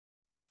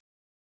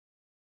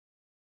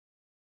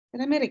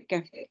Tere,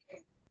 Merike!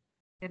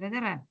 Tere,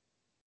 tere!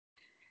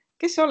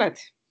 Kes sa oled?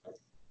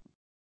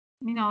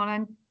 Mina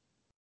olen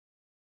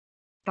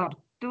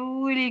Tartu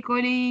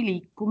Ülikooli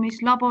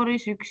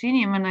liikumislaboris üks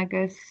inimene,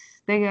 kes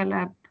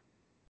tegeleb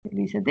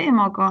sellise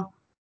teemaga,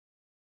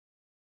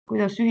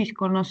 kuidas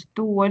ühiskonnas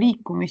tuua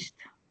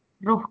liikumist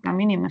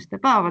rohkem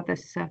inimeste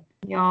päevadesse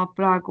ja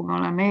praegu me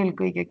oleme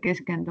eelkõige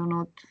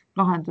keskendunud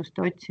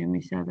lahenduste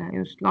otsimisele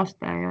just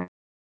laste ja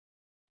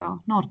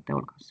noorte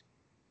hulgas.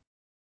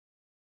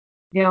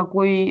 Ja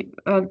kui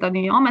öelda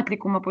nii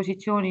ametlikuma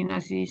positsioonina,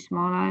 siis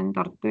ma olen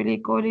Tartu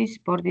Ülikooli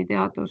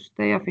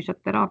sporditeaduste ja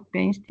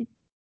füsioteraapia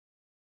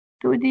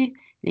instituudi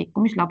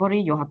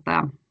liikumislabori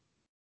juhataja.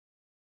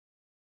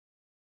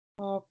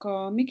 Aga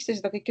miks te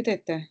seda kõike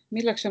teete?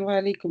 Milleks on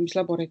vaja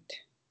liikumislaborit?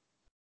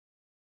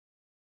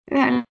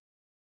 Ühel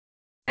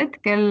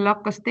hetkel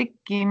hakkas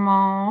tekkima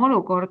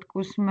olukord,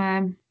 kus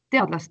me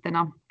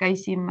teadlastena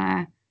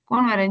käisime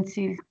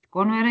konverentsilt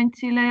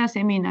konverentsile ja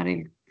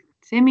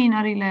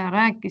seminarile ja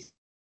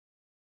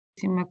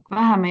rääkisime, kui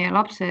vähe meie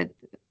lapsed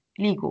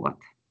liiguvad.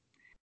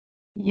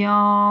 Ja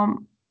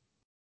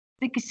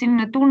tekkis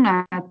selline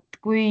tunne, et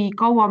kui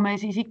kaua me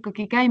siis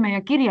ikkagi käime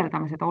ja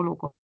kirjeldame seda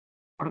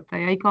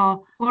olukorda ja iga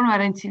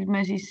konverentsil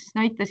me siis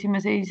näitasime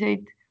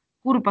selliseid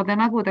kurbade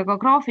nägudega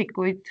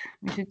graafikuid,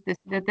 mis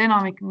ütlesid, et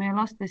enamik meie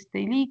lastest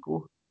ei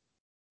liigu.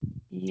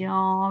 Ja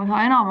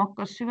üha enam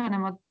hakkas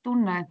süvenema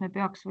tunne, et me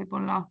peaks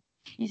võib-olla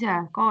ise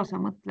kaasa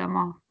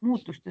mõtlema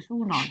muutuste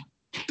suunal.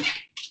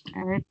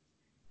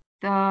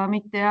 Et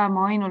mitte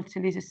jääma ainult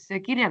sellisesse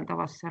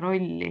kirjeldavasse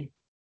rolli.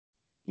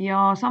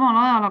 Ja samal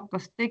ajal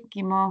hakkas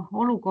tekkima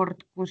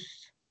olukord, kus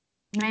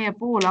meie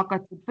poole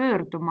hakati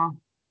pöörduma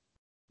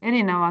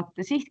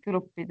erinevate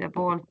sihtgruppide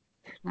poolt,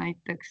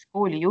 näiteks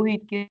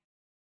koolijuhid,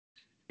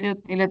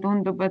 neile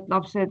tundub, et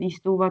lapsed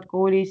istuvad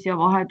koolis ja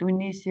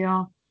vahetunnis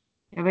ja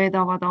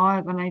veedavad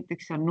aega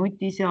näiteks seal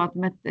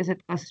nutiseadmetes,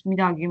 et kas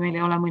midagi meil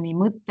ei ole mõni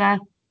mõte,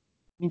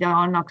 mida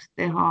annaks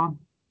teha.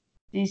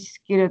 Siis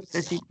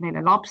kirjutasid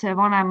meile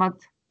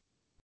lapsevanemad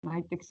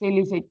näiteks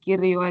selliseid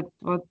kirju,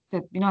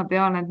 et mina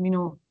tean, et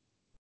minu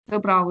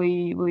sõbra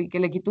või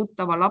kellegi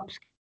tuttava laps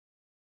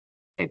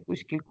käib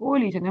kuskil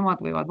koolis ja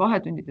nemad võivad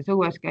vahetundides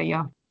õues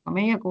käia. Aga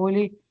meie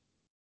kooli,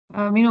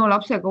 minu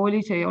lapse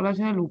koolis ei ole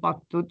see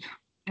lubatud.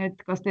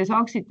 Et kas te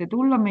saaksite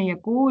tulla meie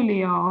kooli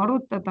ja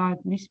arutada,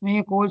 et mis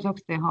meie kool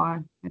saaks teha.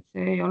 Et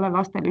see ei ole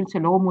lastel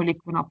üldse loomulik,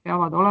 kui nad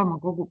peavad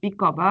olema kogu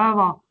pika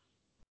päeva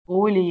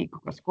kooli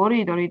kas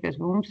koridorides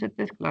või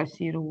umbsetes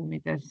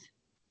klassiruumides.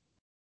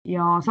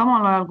 Ja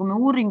samal ajal, kui me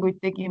uuringuid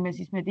tegime,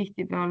 siis me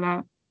tihtipeale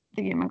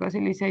tegime ka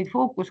selliseid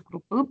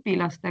fookusgruppe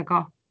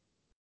õpilastega,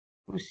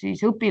 kus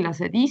siis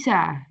õpilased ise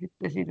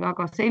ütlesid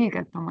väga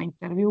selgelt oma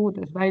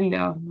intervjuudes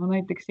välja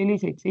näiteks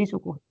selliseid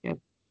seisukohti, et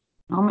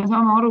me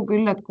saame aru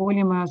küll, et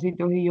koolimajas ei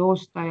tohi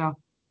joosta,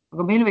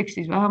 aga meil võiks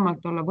siis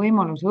vähemalt olla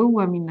võimalus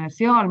õue minna ja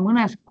seal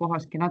mõnes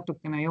kohaski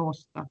natukene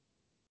joosta.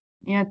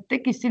 Nii et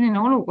tekkis selline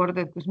olukord,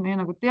 et kus me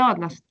nagu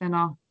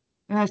teadlastena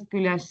ühest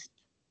küljest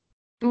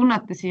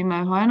tunnetasime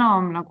üha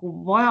enam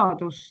nagu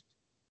vajadust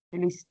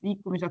sellist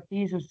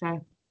liikumisaktiivsuse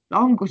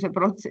languse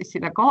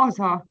protsessile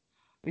kaasa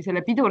või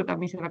selle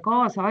pidurdamisele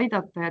kaasa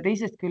aidata ja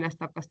teisest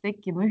küljest hakkas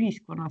tekkima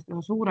ühiskonnas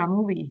üha suurem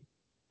huvi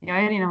ja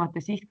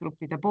erinevate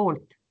sihtgruppide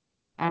poolt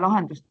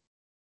lahenduste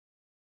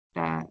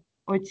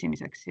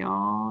otsimiseks. Ja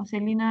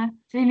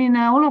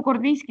selline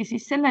olukord viiski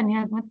siis selleni,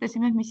 et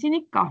mõtlesime, et mis siin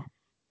ikka,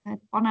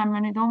 et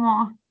paneme nüüd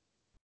oma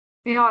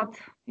pead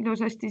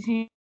ilusasti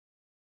siin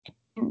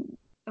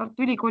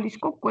Tartu Ülikoolis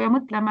kokku ja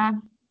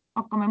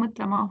hakkame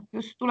mõtlema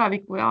just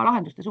tuleviku ja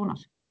lahenduste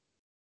suunas.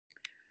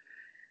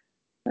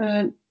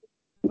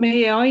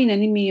 Meie aine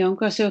nimi on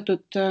ka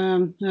seotud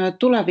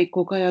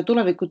tulevikuga ja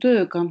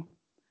tulevikutööga.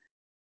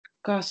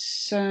 Kas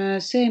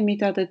see,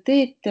 mida te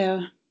teete,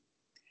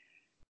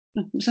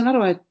 ma saan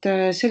aru, et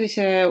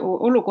sellise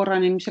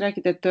olukorrani, mis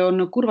räägid, et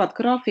on kurvad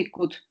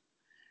graafikud,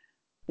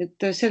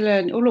 et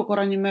selle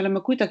olukorrani me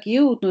oleme kuidagi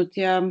jõudnud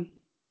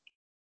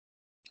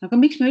aga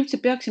miks me üldse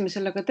peaksime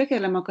sellega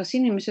tegelema? Kas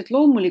inimesed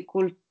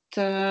loomulikult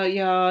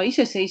ja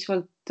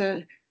iseseisvalt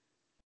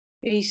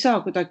ei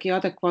saa kuidagi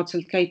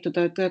adekvaatselt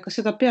käituda, et kas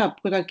seda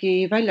peab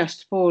kuidagi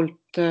väljast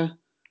poolt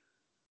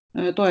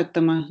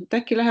toetama?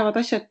 Äkki lähevad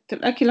asjad,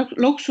 äkki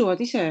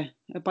loksuvad ise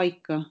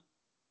paika?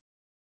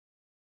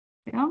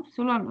 Jah,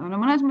 sul on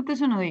mõnes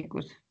mõttes on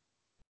õigus.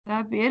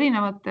 Läbi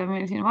erinevate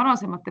meil siin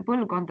varasemate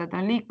põlvkondade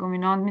on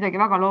liikumine on midagi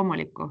väga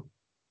loomulikku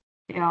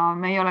ja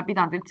me ei ole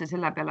pidanud üldse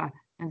selle peale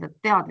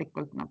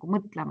teadlikult nagu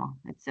mõtlema,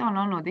 et see on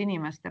olnud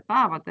inimeste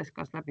päevades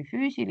kas läbi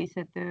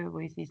füüsilise töö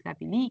või siis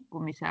läbi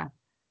liikumise,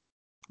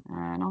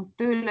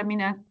 tööle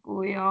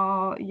mineku ja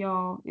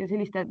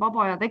selliste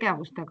vaba aja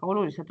tegevustega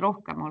oluliselt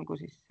rohkem, olgu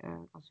siis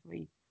kas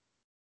või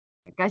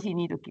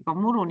käsiniidukiga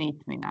muru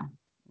niitmine,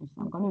 mis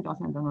on ka nüüd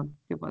asendunud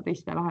juba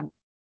teiste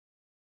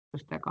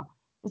lahendustega.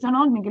 Ja see on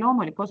olnud mingi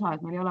loomulik osa,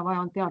 et meil ei ole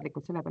vaja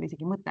teadlikult selle peale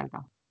isegi mõtelda.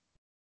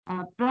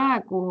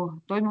 Praegu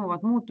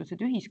toimuvad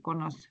muutused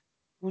ühiskonnas,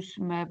 kus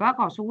me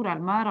väga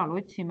suurel määral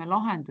otsime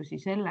lahendusi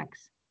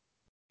selleks,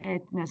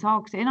 et me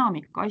saaks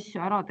enamik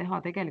asju ära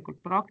teha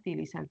tegelikult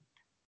praktiliselt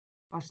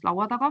kas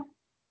laua taga,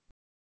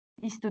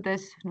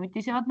 istudes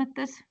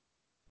nutiseadmetes,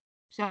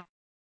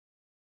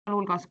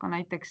 sealhulgas ka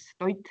näiteks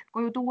toit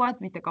koju tuua,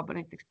 et mitte ka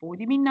näiteks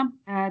poodi minna.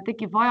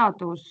 Tekib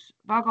vajadus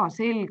väga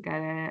selge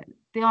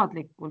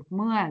teadlikult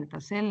mõelda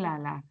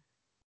sellele,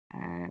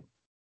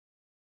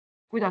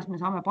 kuidas me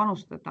saame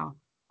panustada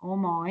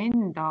oma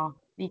enda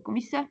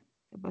liikumisse,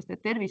 seepärast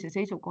et tervise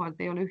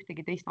seisukohalt ei ole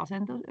ühtegi teist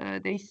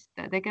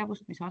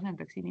tegevust, mis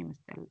asendaks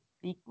inimestel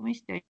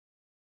liikumist ja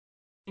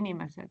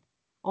inimesed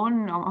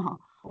on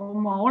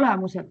oma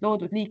olemuselt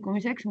loodud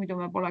liikumiseks, muidu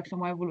me poleks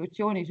oma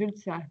evolutsioonis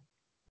üldse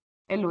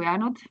ellu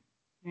jäänud.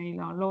 Meil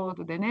on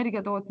loodud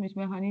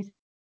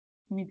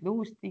energiatootmismehhanismid,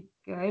 luustik,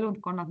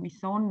 elundkonnad,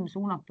 mis on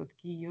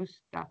suunatudki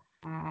just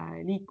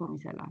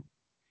liikumisele.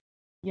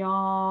 Ja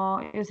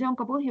see on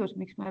ka põhjus,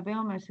 miks me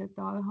peame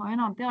seda üha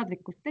enam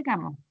teadlikult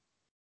tegema.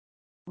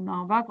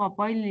 Kuna väga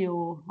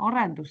palju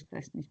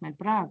arendustest, mis meil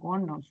praegu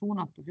on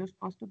suunatud just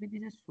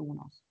vastupidises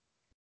suunas.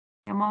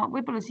 Ja ma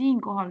võib-olla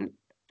siinkohal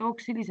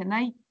tooks sellise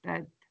näite,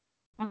 et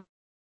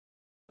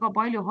väga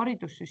palju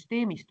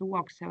haridussüsteemis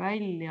tuuakse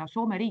välja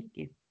Soome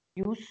riiki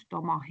just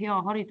oma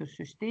hea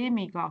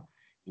haridussüsteemiga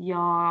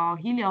ja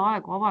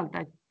hiljaaegu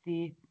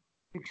avaldati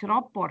üks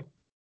raport,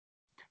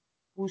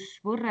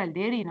 kus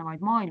võrreldi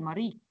erinevaid maailma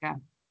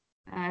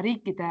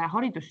riikide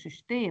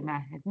haridussüsteeme,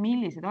 et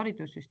millised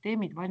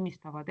haridussüsteemid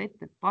valmistavad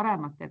ette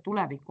paremate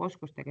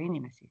tulevikuoskustega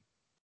inimesi.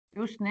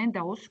 Just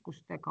nende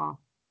oskustega,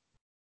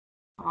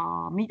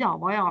 mida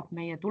vajab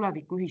meie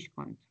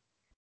tulevikuühiskond.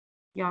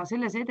 Ja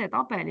selles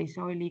edetabelis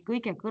oli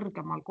kõige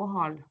kõrgemal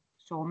kohal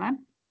Soome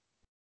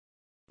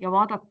ja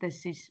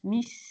vaadates siis,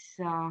 mis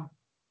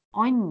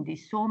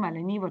andis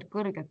Soomele niivõrd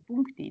kõrged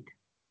punktid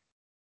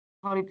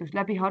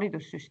läbi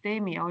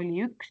haridussüsteemi,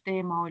 oli üks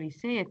teema oli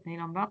see, et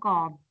neil on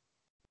väga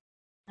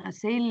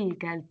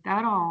selgelt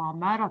ära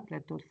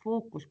määratletud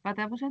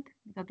fookuspädevused,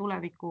 mida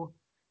tuleviku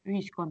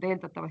ühiskond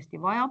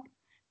eeldatavasti vajab.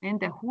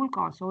 Nende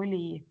hulgas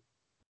oli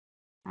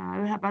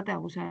ühe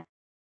pädevusena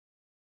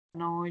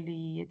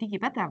oli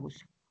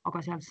digipädevus,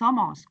 aga seal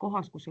samas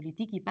kohas, kus oli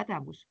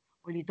digipädevus,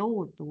 oli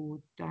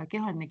toodud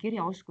kehaline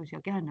kirjaoskus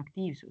ja kehaline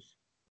aktiivsus.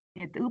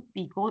 Et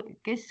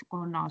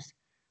õpikeskkonnas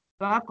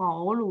väga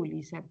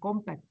olulise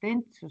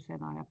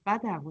kompetentsusena ja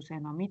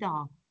pädevusena,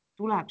 mida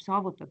tuleb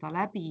saavutada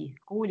läbi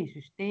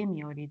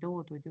koolisüsteemi, oli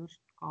toodud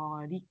just ka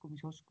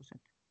liikumisoskused.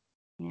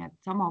 Nii et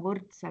sama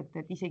võrdselt,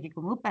 et isegi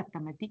kui me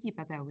õpetame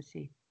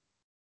digipädevusi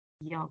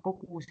ja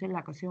kogu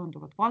sellega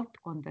seonduvat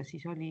valdkonda,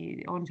 siis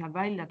on seal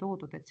välja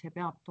toodud, et see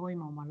peab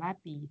toimuma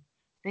läbi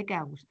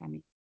tegevuste,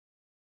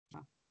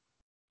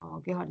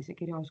 kehalise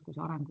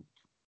kirjaoskuse arengut.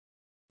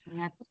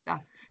 Nii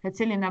et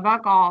selline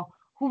väga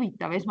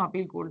huvitav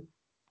esmapilgul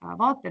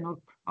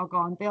vaatenurk, aga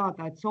on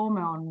teada, et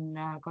Soome on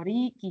ka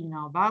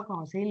riigina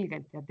väga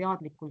selgelt ja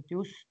teadlikult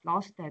just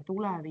laste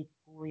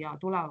tulevikku ja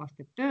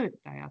tulevaste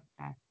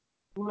töötajate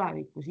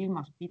tulevikku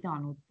silmas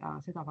pidanud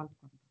seda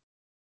valdkonda.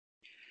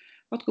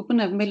 Vaat kui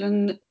põnev, meil on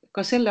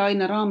ka selle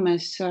aine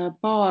raames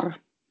paar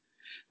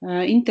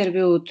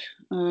intervjuud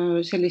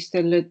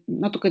sellistel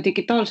natuke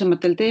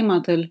digitaalsematel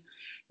teemadel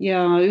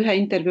ja ühe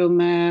intervjuu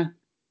me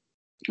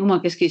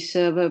omakeskis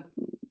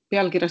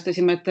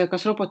pealkirjastasime, et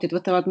kas robotid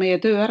võtavad meie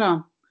töö ära.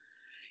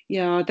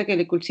 Ja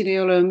tegelikult siin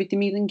ei ole mitte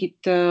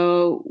mingit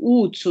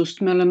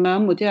uudsust. Me oleme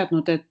ammu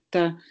teadnud,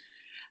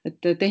 et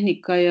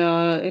tehnika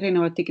ja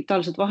erinevad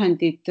digitaalsed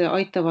vahendid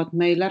aitavad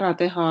meil ära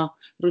teha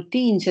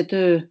rutiinse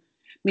töö,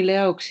 mille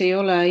jaoks ei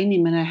ole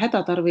inimene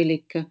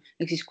hädatarvilik.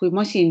 Ehk siis kui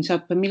masin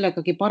saab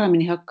millegagi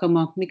paremini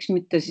hakkama, miks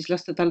mitte siis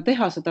lasta tal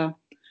teha seda.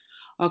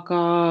 Aga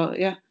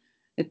jah,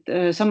 et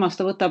samas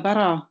ta võtab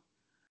ära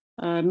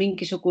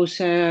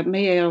mingisuguse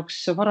meie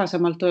jaoks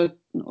varasemalt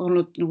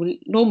olnud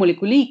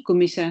loomuliku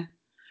liikumise.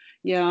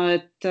 Ja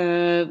et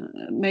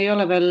me ei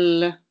ole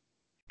veel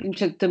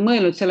ilmselt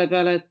mõelnud selle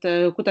peale, et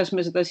kuidas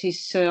me seda siis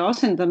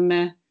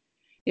asendame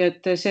ja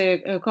et see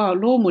ka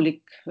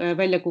loomulik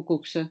välja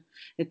kukuks.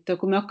 Et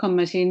kui me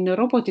hakkame siin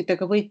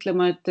robotitega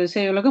võitlema, et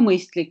see ei ole ka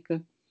mõistlik.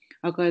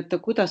 Aga et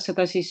kuidas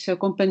seda siis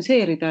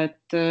kompenseerida,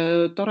 et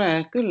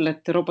tore küll,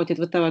 et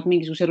robotid võtavad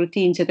mingisuguse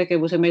rutiinse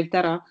tegevuse meilt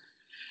ära.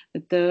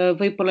 Et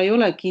võib-olla ei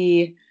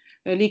olegi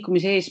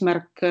liikumise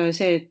eesmärk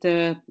see, et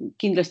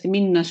kindlasti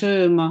minna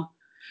sööma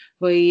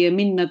või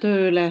minna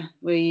tööle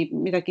või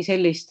midagi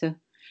sellist,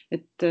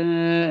 et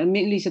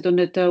millised on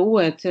need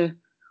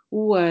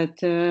uued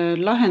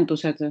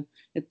lahendused,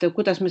 et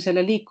kuidas me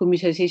selle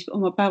liikumise siis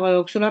oma päeva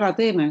jooksul ära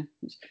teeme.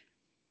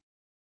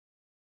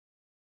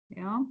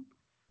 Ja,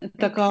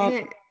 et aga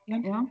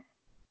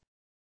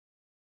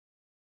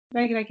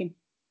räägi.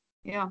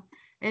 Ja,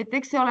 et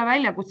eks see ole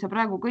väljakutse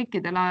praegu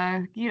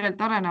kõikidele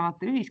kiirelt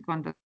arenevatele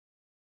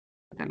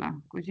ühiskondadele.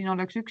 Kui siin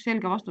oleks üks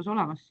selge vastus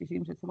olemas, siis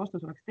ilmselt see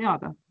vastus oleks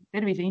teada.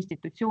 Tervise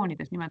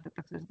institutsioonides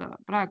nimetatakse seda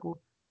praegu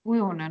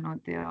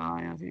kujunenud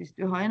ja sellist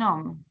üha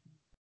enam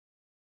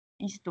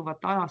istuvat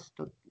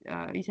ajastut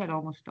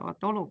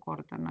iseloomustavat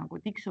olukorda nagu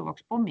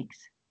tiksuvaks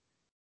pommiks,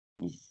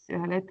 mis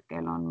ühel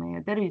hetkel on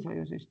meie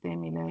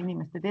tervishoiusüsteemile ja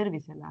inimeste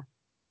tervisele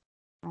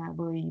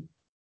võib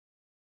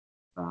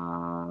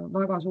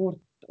väga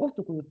suurt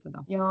ohtu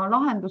kujutada ja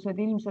lahendused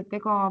ilmselt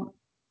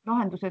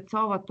lahendused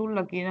saavad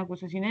tullagi, nagu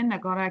sa siin enne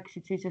ka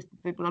rääkisid, sellisest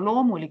võib-olla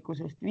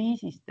loomulikusest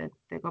viisist, et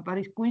ega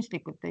päris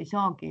kunstlikult ei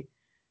saagi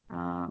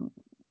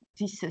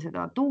sisse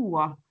seda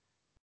tuua.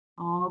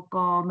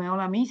 Aga me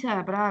oleme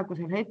ise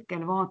praegusel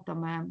hetkel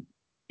vaatame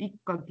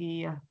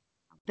ikkagi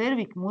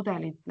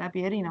tervikmudelit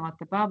läbi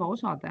erinevate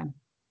päevaosade,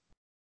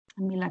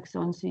 milleks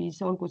on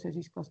siis, olgu see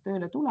siis kas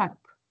tööle tulek,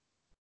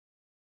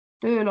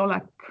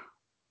 töölolek,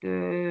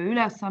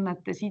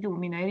 ülesannete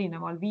sidumine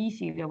erineval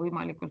viisil ja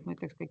võimalikult ma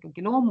ütleks ka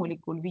ikkagi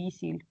loomulikul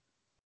viisil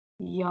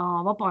ja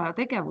vaba aja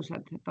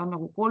tegevused, et on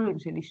nagu 3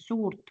 sellist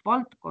suurt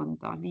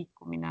valdkonda,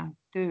 liikumine,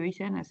 töö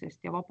iseenesest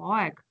ja vaba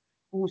aeg,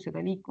 kuhu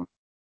seda liikumist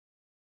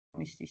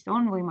siis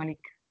on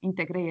võimalik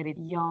integreerida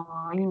ja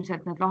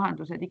ilmselt need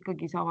lahendused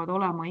ikkagi saavad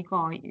olema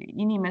iga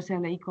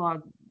inimesele, iga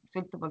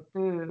sõltuvalt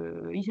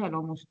töö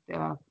iseloomust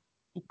ja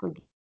ikkagi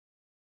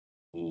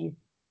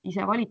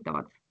ise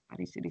valitavad.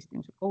 Päris sellist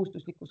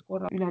kohustuslikus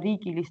korra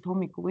üleriigilist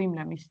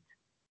hommikuvõimlemist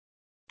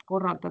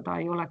korraldada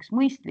ei oleks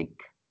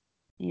mõistlik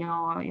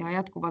ja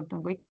jätkuvalt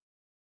on kõik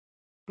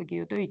ikkagi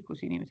ju töid,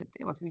 kus inimesed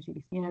teevad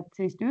füüsilist. Nii et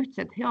sellist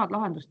ühtset head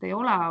lahendust ei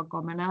ole,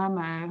 aga me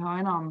näeme üha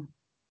enam,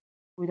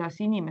 kuidas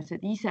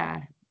inimesed ise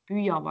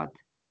püüavad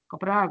ka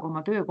praegu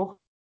oma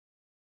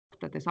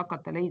töökohtades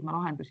hakata leidma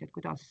lahendusi, et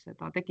kuidas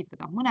seda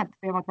tekitada. Mõned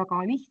teevad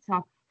väga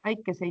lihtsa,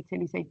 väikeseid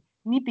selliseid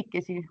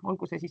nipikesi,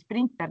 olgu see siis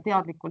printer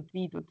teadlikult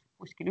viidud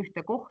kuskil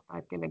ühte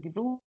kohta, et kellegi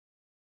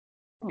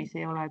ruumis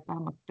ei ole, et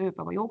vähemalt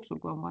tööpäeva jooksul,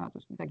 kui on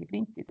vajadus midagi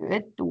printida,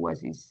 et tuua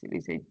siis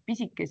selliseid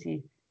pisikesi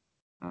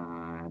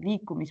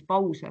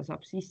liikumispause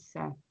saab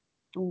sisse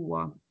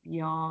tuua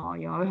ja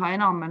üha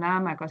enam me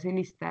näeme ka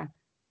selliste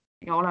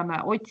ja oleme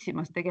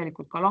otsimas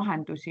tegelikult ka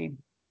lahendusi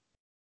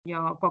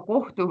ja ka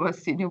kohtumas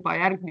siin juba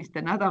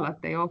järgmiste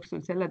nädalate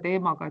jooksul selle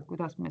teemaga, et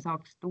kuidas me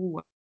saaks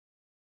tuua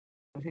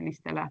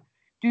sellistele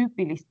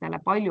tüüpilistele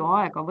palju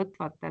aega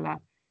võtvatele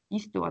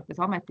istuvates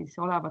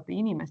ametisse olevate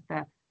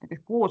inimeste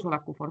näiteks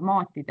koosoleku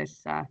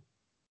formaatidesse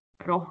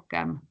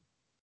rohkem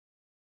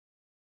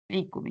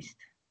liikumist.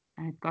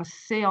 Et kas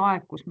see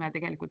aeg, kus me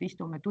tegelikult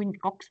istume tund,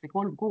 2 või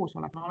 3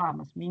 koosolek on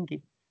olemas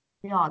mingid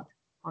head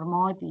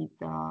formaadid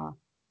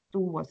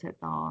tuua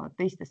seda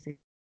teistesse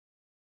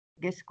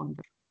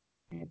keskkonda.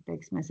 Et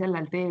eks me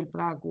sellel teel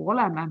praegu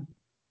oleme,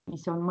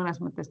 mis on mõnes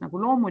mõttes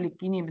nagu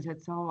loomulik, inimesed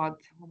saavad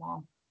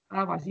oma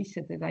päeva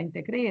sisse teda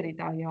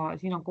integreerida ja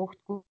siin on koht,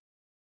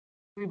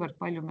 kuivõrd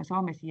palju me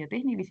saame siia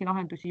tehnilisi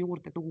lahendusi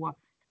juurde tuua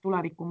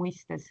tuleviku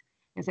mõistes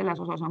ja selles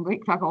osas on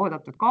kõik väga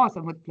oodatud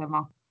kaasa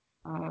mõtlema.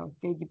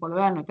 Keegi pole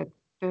öelnud, et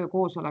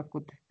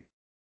töökoosolekud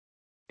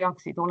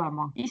peaksid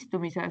olema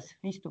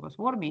istuvas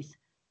vormis,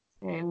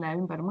 selle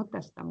ümber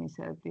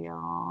mõtestamised ja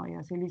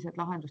sellised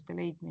lahenduste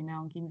leidmine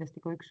on kindlasti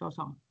ka üks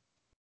osa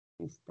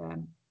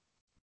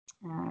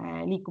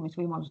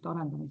liikumisvõimaluste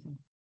arendamisel.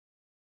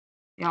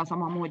 Ja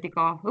samamoodi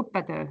ka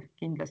õppetöö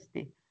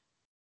kindlasti,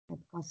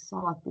 et kas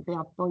alati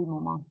peab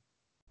toimuma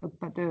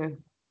õppetöö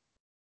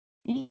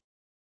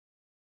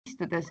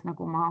istudes,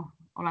 nagu ma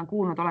olen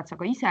kuulnud, oled sa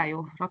ka ise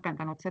ju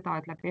rakendanud seda,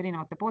 et läbi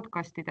erinevate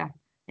podcastide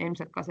ja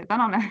ilmselt ka see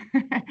tänane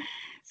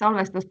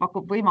salvestus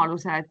pakub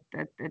võimaluse, et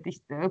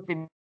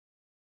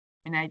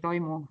õppimine ei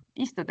toimu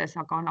istudes,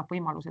 aga annab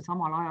võimaluse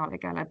samal ajal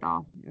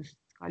tegeleda just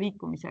ka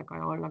liikumisega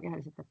ja olla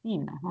kehaliselt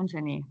aktiivne. On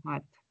see nii?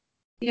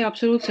 Ja,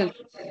 absoluutselt.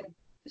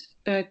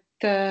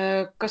 Et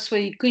kas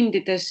või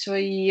kõndides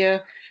või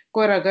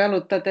koeraga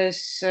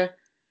jalutades,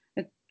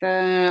 et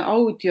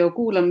audio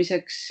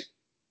kuulamiseks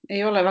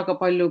ei ole väga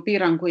palju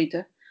piiranguid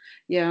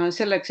ja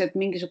selleks, et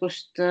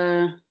mingisugust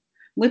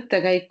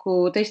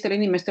mõttekäiku teistele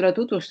inimestele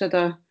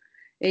tutvustada,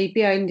 ei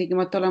pea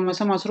ilmtingimata olema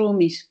samas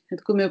ruumis.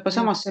 Et kui me juba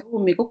samasse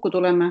ruumi kokku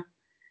tuleme,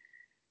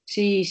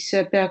 siis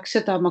peaks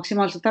seda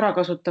maksimaalselt ära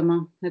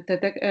kasutama.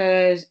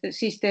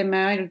 Siis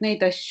teeme ainult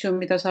neid asju,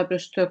 mida saab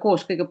just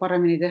koos kõige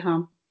paremini teha.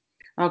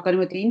 Aga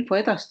niimoodi info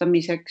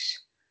edastamiseks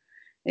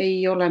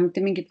ei ole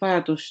mitte mingit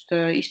vajadust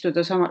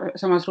istuda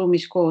samas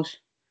ruumis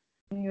koos.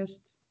 Just,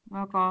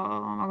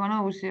 väga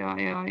nõus ja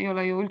ei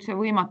ole ju üldse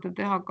võimatu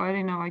teha ka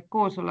erinevaid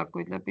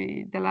koosolekuid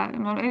läbi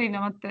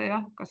erinevate,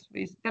 kas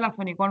või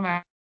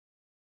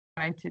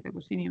telefonikonverentside,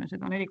 kus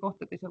inimesed on eri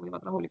kohtades ja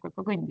võivad rahulikult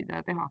ka kõndida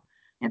ja teha.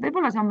 Ja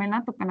võib-olla see on meil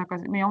natukene ka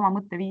meie oma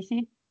mõtteviisi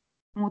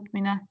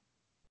muutmine,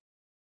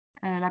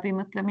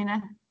 läbimõtlemine,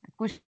 et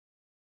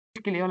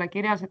kuskil ei ole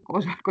kirjas, et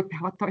koosolekud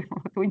peavad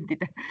toimuma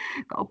tundide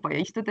kaupa ja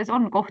istudes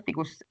on kohti,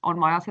 kus on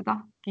vaja seda,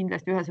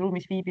 kindlasti ühes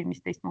ruumis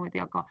viibimist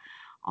teistmoodi,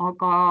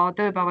 aga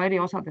tööpäeva eri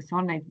osadesse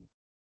on neid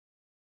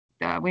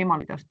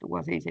võimalust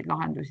tuua selliseid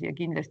lahendusi ja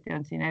kindlasti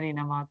on siin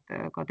erinevad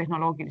ka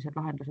tehnoloogilised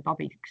lahendused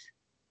abiks.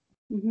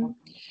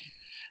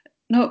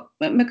 No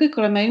me kõik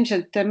oleme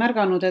ilmselt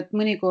märganud, et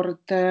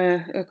mõnikord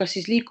kas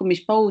siis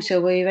liikumispause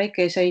või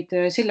väikeseid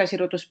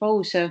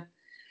seljasirutuspause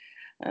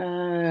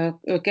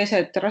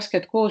keset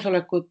rasket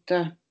koosolekut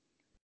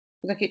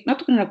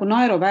natuke nagu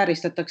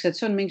naeruvääristatakse, et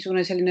see on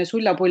mingisugune selline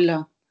sulla-pulla.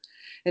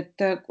 Et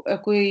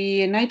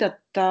kui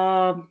näidata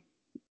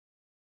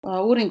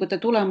uuringute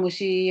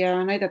tulemusi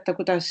ja näidata,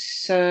 kuidas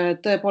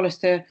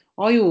tõepoolest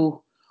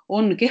aju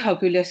on keha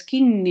küljes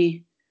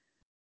kinni,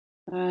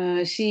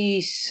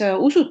 siis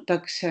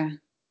usutakse,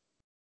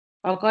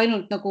 aga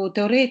ainult nagu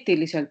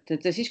teoreetiliselt,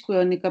 et siis, kui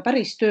on ikka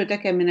päris töö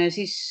tegemine,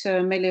 siis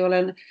meil ei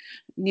ole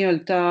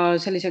nii-öelda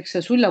selliseks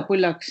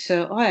sullapullaks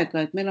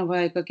aega, et meil on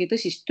vaja ikkagi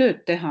tõsist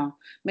tööd teha.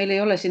 Meil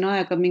ei ole siin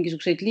aega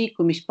mingisuguseid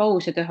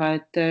liikumispause teha,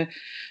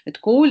 et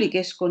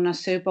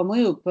koolikeskkonnas see juba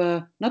mõjub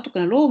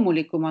natukene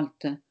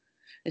loomulikumalt,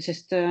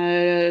 sest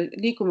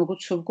liikuma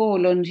kutsuv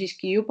kool on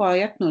siiski juba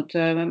jätnud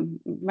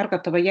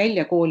märgatava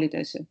jälje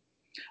koolides.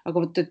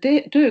 Aga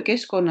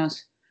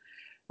töökeskkonnas,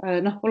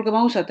 olgem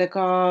ausad,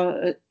 ega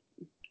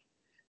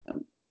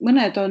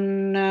mõned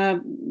on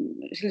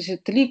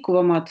sellised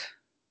liikuvamad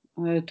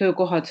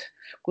töökohad,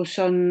 kus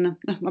on,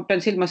 ma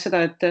pean silmas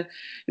seda, et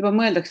juba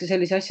mõeldakse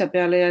sellise asja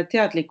peale ja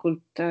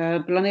teadlikult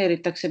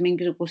planeeritakse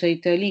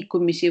mingisuguseid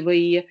liikumisi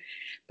või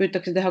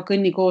püütakse teha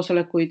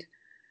kõnnikoosolekuid.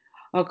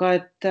 Aga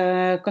et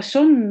kas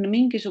on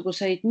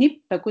mingisuguseid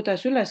nippe,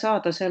 kuidas üle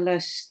saada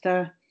sellest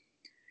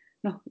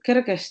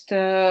kergest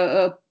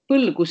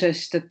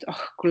põlgusest, et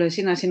kuule,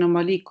 sina siin oma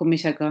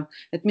liikumisega,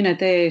 et mine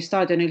tee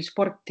staadionil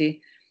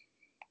sporti.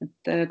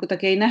 Et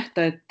kuidagi ei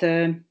nähta, et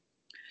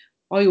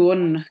aju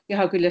on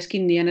keha küljes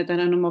kinni ja need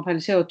on omavahel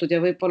seotud ja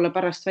võib-olla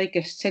pärast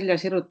väikest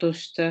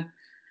seljasirutust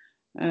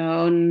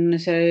on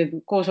see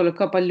koosolek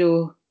ka palju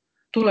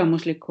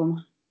tulemuslikum.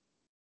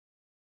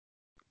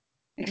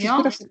 Ehk siis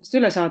kuidas sellest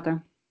üle saada?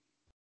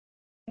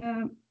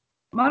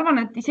 Ma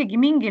arvan, et isegi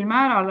mingil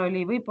määral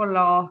oli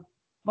võib-olla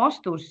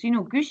vastus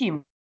sinu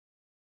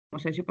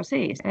küsimuses juba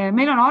sees.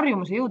 Meil on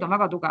harjumuse jõud on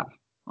väga tugev,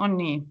 on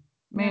nii.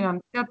 Meil on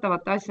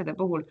teatavate asjade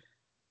puhul.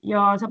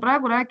 Ja sa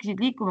praegu rääkisid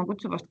liikuma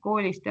kutsuvast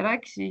koolist ja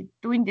rääkisid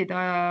tundide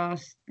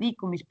ajast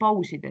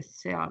liikumispausidest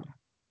seal.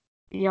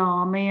 Ja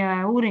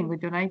meie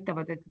uuringud ju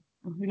näitavad, et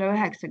üle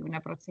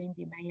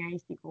 90% meie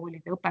Eesti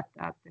koolide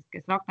õpetajatest,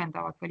 kes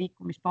rakendavad ka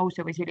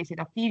liikumispause või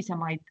selliseid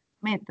aktiivsemaid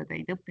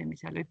meetodeid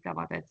õppimisel,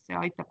 ütlevad, et see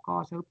aitab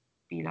kaasa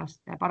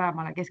õpilaste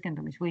paremale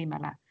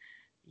keskendumisvõimele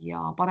ja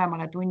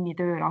paremale tunni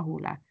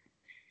töörahule.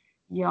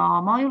 Ja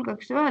ma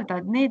julgeks öelda,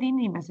 et need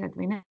inimesed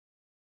või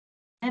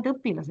need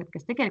õpilased,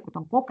 kes tegelikult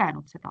on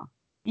kogenud seda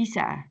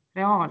ise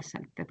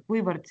reaalselt, et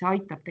kuivõrd see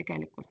aitab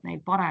tegelikult neil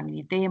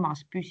paremini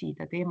teemas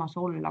püsida, teemas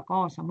olla,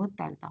 kaasa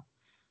mõtelda.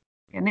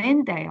 Ja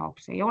nende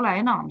jaoks ei ole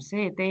enam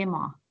see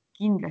teema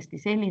kindlasti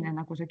selline,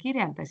 nagu sa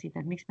kirjeldasid,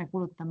 et miks me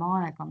kulutame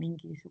aega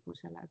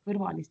mingisugusele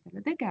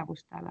kõrvalistele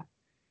tegevustele.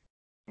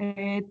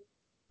 Et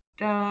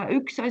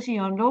üks asi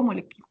on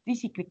loomulikult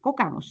isiklik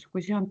kogemus,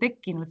 kui see on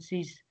tekkinud,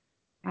 siis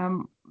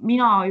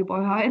mina juba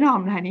üha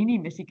enam näen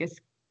inimesi,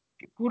 kes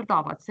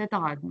kurdavad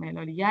seda, et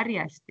meil oli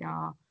järjest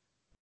ja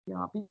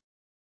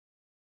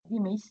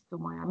pidime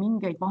istuma ja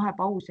mingeid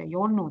vahepause ei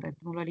olnud,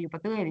 et mul oli juba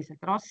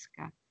tõeliselt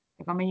raske.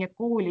 Ega meie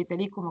koolide,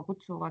 liikuma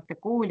kutsuvate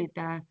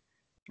koolide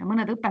ja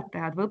mõned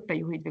õpetajad või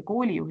õppejuhid või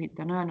koolijuhid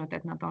on öelnud,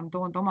 et nad on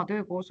toonud oma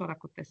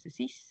töökoosolekutesse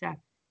sisse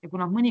ja kui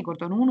nad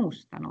mõnikord on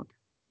unustanud,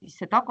 siis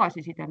see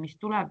tagasiside, mis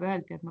tuleb,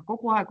 öeldi, et me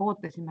kogu aeg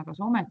ootasime,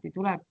 kas ometi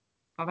tuleb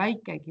ka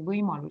väikegi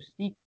võimalus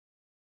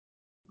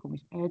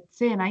liikumist. Et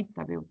see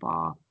näitab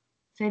juba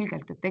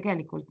selgelt, et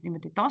tegelikult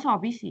niimoodi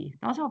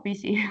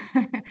tasapisi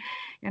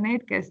ja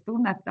need, kes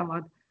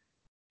tunnetavad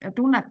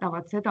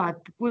seda,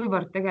 et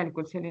kuivõrd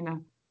tegelikult selline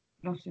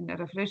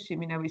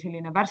refreshimine või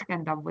selline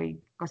värskendav või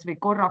kas või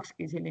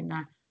korrakski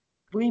selline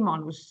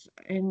võimalus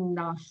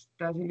ennast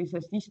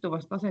sellisest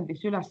istuvast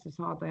asendist üles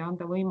saada ja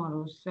anda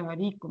võimalus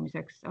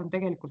liikumiseks on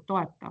tegelikult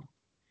toetav.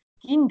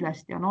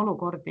 Kindlasti on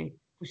olukordi,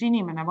 kus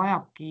inimene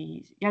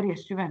vajabki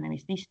järjest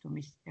süvenemist,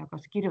 istumist ja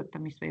kas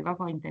kirjutamist või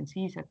väga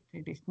intensiivset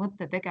sellist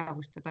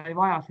mõttetegevust, teda ei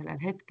vaja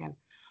sellel hetkel.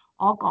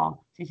 Aga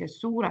siis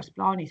suures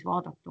plaanis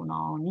vaadatuna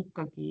on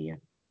ikkagi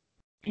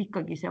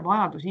see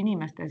vajadus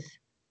inimestes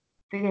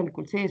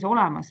tegelikult sees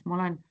olemas. Ma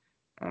olen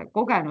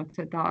kogenud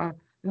seda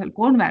ühel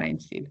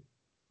konverentsil,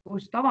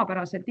 kus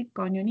tavapäraselt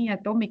ikka on ju nii,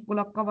 et hommikul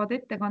hakkavad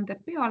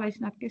ettekanded peale, siis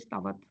nad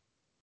kestavad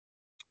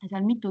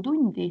seal mitu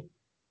tundi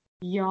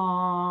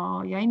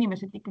ja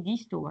inimesed ikkagi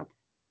istuvad.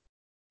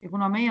 Ja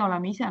kuna meie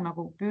oleme ise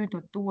nagu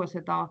püüdnud tuua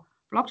seda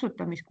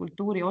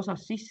plaksutamiskultuuri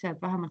osas sisse,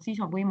 et vähemalt siis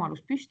on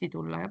võimalus püsti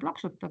tulla ja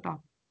plaksutada,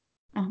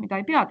 mida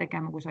ei pea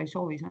tegema, kui sa ei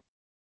soovi.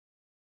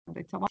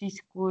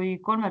 Siis kui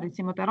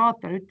konverentsi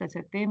moderaator ütles,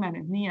 et teeme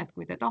nüüd nii, et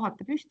kui te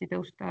tahate püsti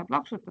tõusta ja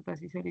plaksutada,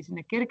 siis oli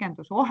selline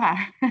kergendusohe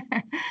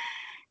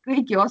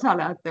kõigi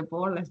osalejate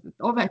poolest,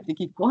 et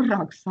ometigi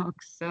korraks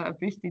saaks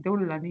püsti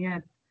tulla. Nii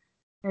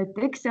et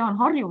eks see on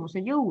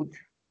harjumuse jõud.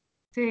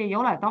 See ei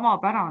ole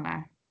tavapärane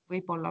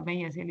võib-olla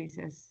meie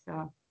sellises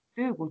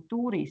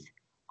töökultuuris,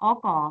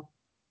 aga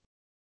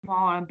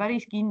ma olen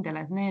päris kindel,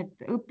 et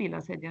need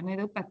õpilased ja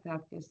need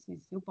õpetajad, kes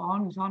siis juba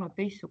on saanud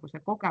teistsuguse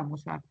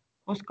kogemuse,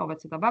 oskavad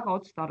seda väga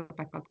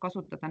otstarbekalt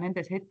kasutada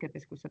nendes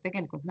hetkedes, kus sa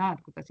tegelikult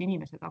näed, kuidas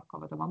inimesed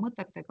hakkavad oma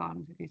mõtetega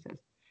sellises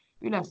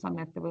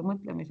ülesannete või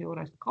mõtlemise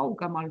juurest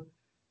kaugemal.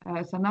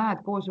 Sa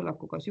näed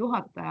koosoleku kas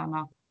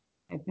juhatajana,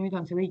 et nüüd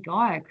on see õige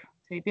aeg,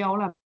 see ei pea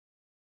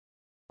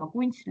olema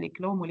kunstlik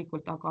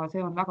loomulikult, aga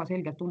see on väga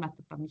selgelt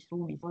tunnetatav, mis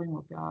ruumis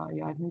toimub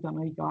ja et nüüd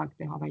on õige aeg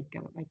teha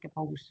väike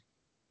paus.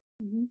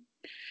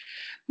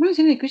 Mul on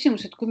selline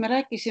küsimus, et kui me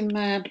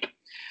rääkisime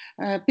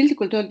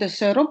piltlikult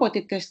öeldes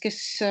robotitest, kes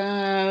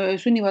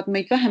sunnivad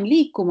meid vähem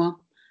liikuma,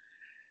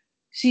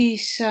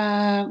 siis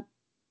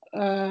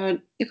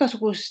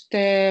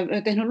igasuguste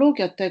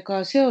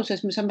tehnoloogiatega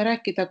seoses me saame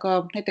rääkida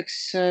ka näiteks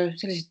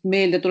sellisest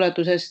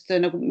meeldetuletusest,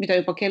 nagu mida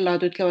juba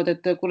kellad ütlevad,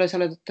 et kuule, sa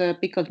oled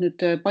pikalt nüüd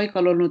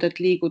paigal olnud, et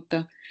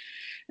liiguta.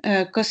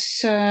 Kas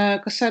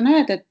sa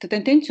näed, et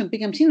tendents on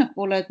pigem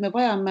sinnapoole, et me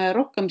vajame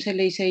rohkem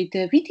selliseid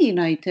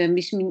vidinaid,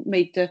 mis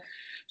meid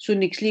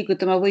sunniks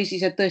liigutama või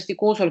siis, et tõesti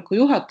koosoleku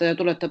juhataja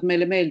tuletab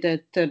meile meelde,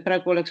 et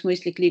praegu oleks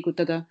mõistlik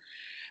liigutada?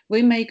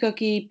 Või me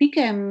ikkagi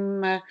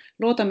pigem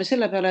loodame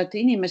selle peale, et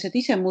inimesed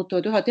ise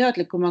muutuvad üha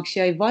teadlikumaks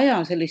ja ei vaja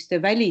selliste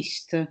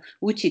välist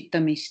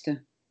utsitamist?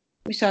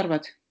 Mis sa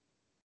arvad?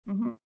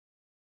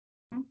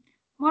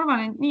 Ma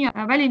arvan, et nii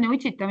väline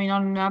utsitamine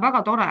on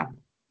väga tore.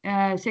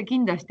 See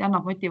kindlasti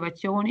annab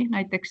motivatsiooni,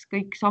 näiteks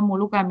kõik sammu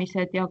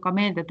lugemised ja ka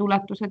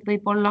meeldetuletused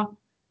võib-olla.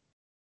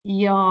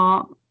 Ja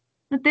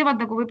nad teevad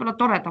nagu võib-olla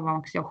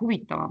toredamaks ja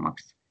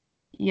huvitavamaks.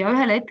 Ja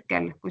ühel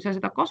hetkel, kui sa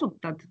seda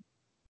kasutad,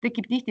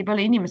 tekib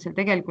tihtipeale inimesel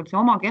tegelikult see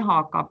oma keha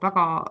hakkab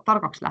väga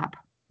targaks läheb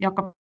ja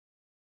hakkab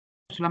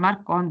sulle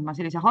märku andma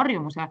sellise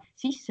harjumuse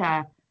sisse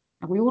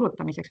nagu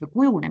juurutamiseks või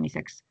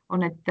kujunemiseks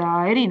on need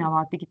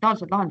erinevad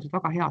digitaalsed lahendused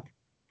väga head.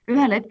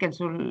 Ühel hetkel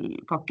sul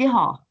ka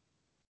keha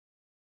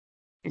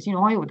ja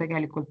sinu aju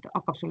tegelikult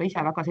hakkab sulle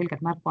ise väga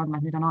selgelt märku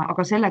andma, et nüüd on aeg.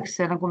 Aga selleks,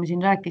 nagu me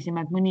siin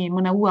rääkisime, et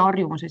mõne uue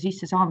harjumuse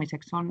sisse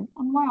saamiseks on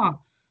vaja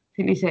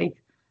selliseid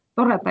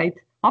toredaid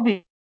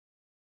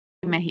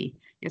abimehi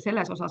ja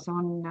selles osas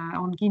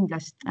on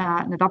kindlasti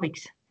need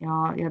abiks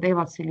ja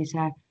teevad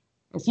sellise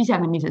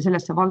sisenemise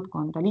sellesse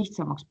valdkonda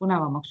lihtsamaks,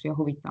 põnevamaks ja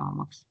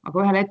huvitavamaks.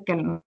 Aga ühel hetkel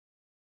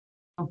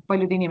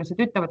paljud inimesed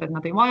ütlevad, et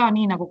nad ei vaja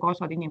nii nagu ka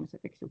osad inimesed,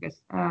 eks ju, kes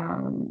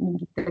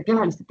mingite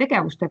kehaliste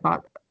tegevustega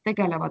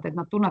tegelevad, et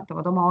nad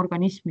tunnetavad oma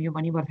organismi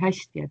juba niivõrd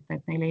hästi,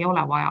 et neil ei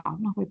ole vaja.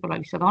 Võib-olla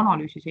lihtsalt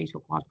analüüsi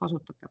seisukohalt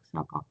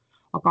kasutatakse,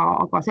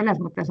 aga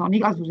selles mõttes on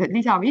igasugused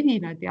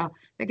lisavidinad ja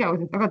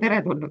tegevused väga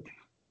teretulnud.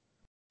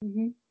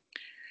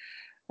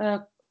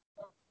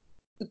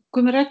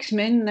 Kui me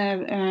rääkisime enne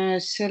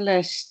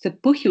sellest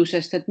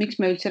põhjusest, et miks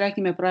me üldse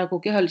räägime praegu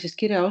kehalisest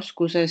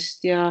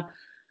kirjaoskusest ja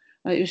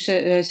just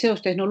see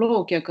seos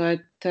tehnoloogiaga,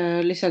 et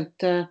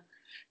lihtsalt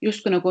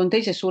justkui nagu on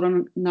teises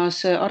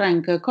suunas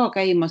areng ka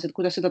käimas, et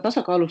kuidas seda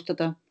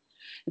tasakaalustada.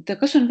 Et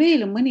kas on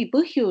veel mõni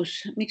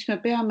põhjus, miks me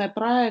peame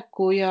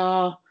praegu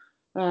ja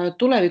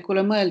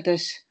tulevikule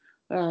mõeldes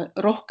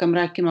rohkem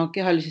rääkima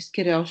kehalisest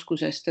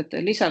kirjaoskusest, et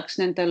lisaks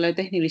nendele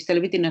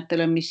tehnilistele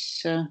vidinatele,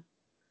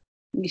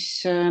 mis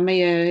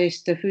meie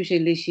eest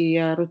füüsilisi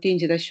ja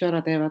rutiinseid asju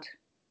ära teevad.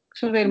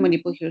 Kas on veel mõni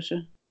põhjus?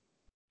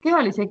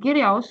 Kehalise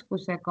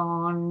kirjaoskusega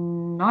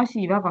on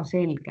asi väga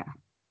selge.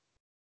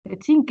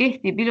 Et siin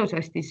kehtib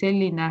ilusasti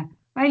selline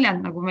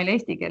väljend, nagu meil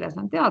eesti keeles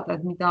on teada,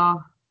 et mida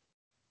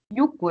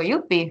Juku ei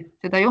õpi,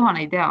 seda Juhan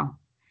ei tea.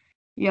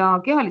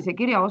 Ja kehalise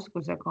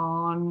kirjaoskusega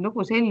on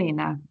lugu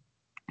selline,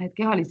 et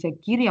kehalise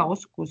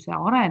kirjaoskuse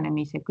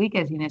arenemise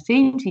kõige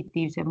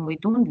sensitiivsem või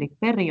tundlik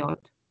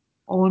periood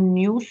on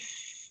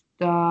just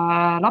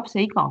lapse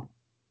iga.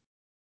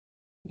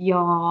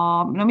 Ja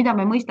mida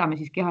me mõistame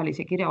siis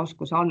kehalise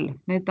kirjaoskuse all?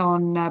 Need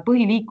on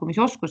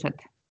põhiliikumisoskused,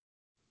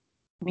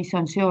 mis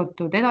on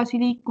seotud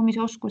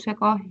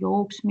edasiliikumisoskusega,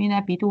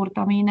 jooksmine,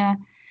 pidurdamine,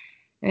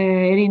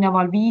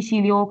 erineval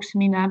viisil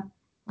jooksmine,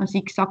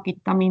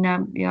 siksakitamine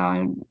ja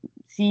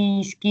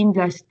siis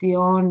kindlasti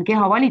on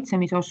keha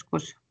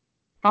valitsemisoskus,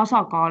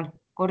 tasakaal,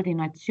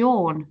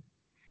 koordinatsioon,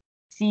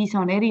 siis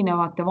on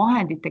erinevate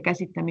vahendite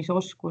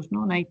käsitlemisoskus,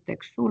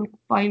 näiteks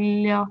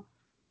sulgpall ja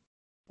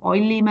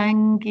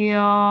pallimäng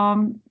ja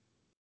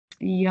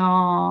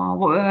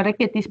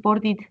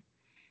reketispordid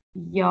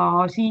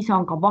ja siis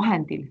on ka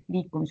vahendil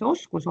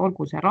liikumisoskus,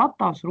 olgu see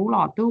ratas,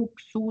 rula,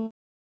 tõuks,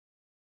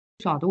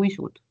 suusad,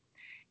 uisud.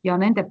 Ja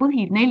nende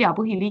 4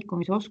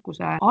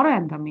 põhiliikumisoskuse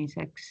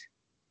arendamiseks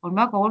on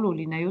väga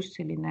oluline just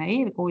selline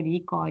eelkooli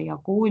iga ja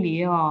kooli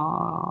ja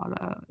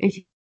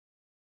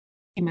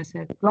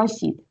esimesed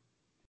klassid.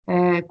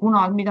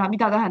 Kuna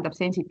mida tähendab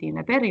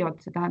sensitiivne periood,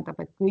 see tähendab,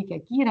 et kõige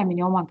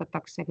kiiremini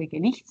omandatakse,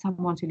 kõige lihtsam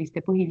on selliste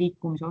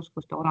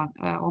põhiliikumisoskuste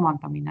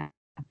omandamine.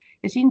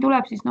 Ja siin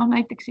tuleb siis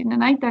näiteks sinna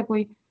näide,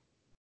 kui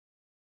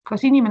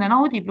kas inimene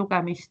naudib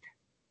lugemist,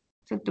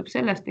 sõltub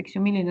sellest, eks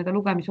ju, milline ta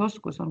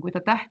lugemisoskus on. Kui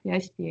ta tähti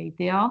hästi ei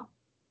tea,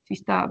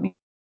 siis ta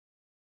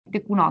mitte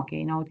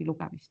kunagi ei naudi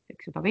lugemist,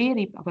 eks ju, ta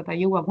veerib, aga ta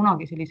ei jõua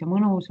kunagi sellise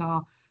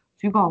mõnusa,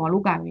 sügava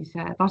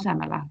lugemise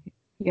tasemele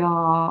ja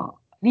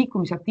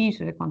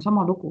liikumisaktiivsusega on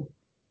sama lugu.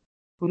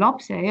 Kui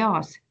lapse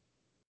eas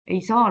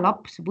ei saa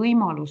laps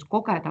võimalus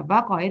kogeda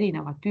väga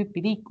erinevat tüüpi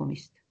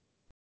liikumist.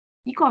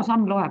 Iga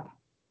samm loeb,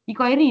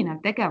 iga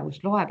erinev tegevus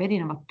loeb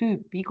erinevat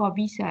tüüpi, iga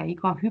vise,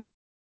 iga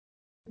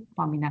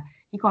hüppamine,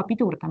 iga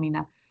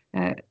pidurdamine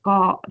ka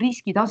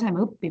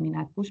riskitaseme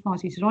õppimine, et kus ma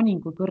siis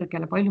ronin kui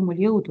kõrgele, palju mul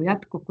jõudu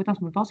jätkub,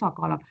 kuidas mul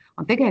tasakaal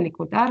on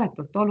tegelikult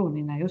ääretult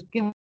oluline just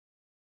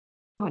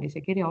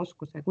kehalise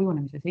kirjaoskuse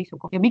kujunemise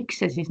seisukohalt. Ja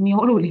miks see siis nii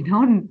oluline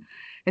on,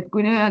 et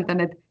kui öelda,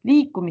 need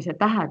liikumise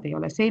tähed ei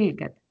ole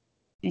selged,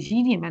 siis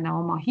inimene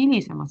oma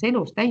hilisemas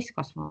elus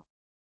täiskasvanu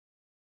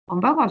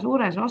on väga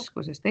suures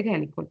raskuses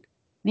tegelikult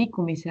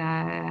liikumise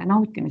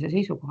nautimise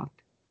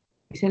seisukohalt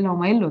või selle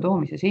oma ellu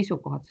toomise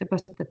seisukohalt,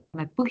 seepärast, et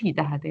need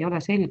põhitähed ei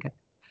ole selged.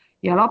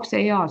 Ja lapse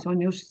eas on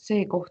just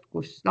see koht,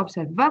 kus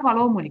lapsel väga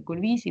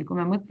loomulikul viisil, kui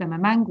me mõtleme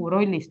mängu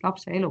rollist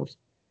lapse elus,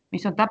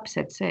 mis on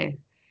täpselt see,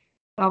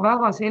 ta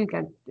väga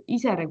selgelt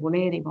ise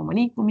reguleerib oma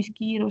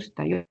liikumiskiirust,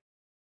 ta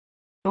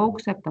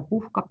jookseb, ta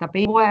puhkab, ta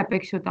poeb,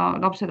 eks ju,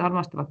 lapsed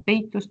armastavad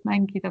peitust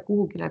mängida,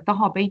 kuhugile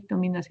taha peitu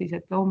minna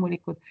sellised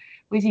loomulikud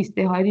või siis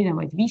teha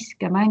erinevaid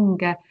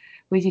viskemänge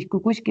või siis kui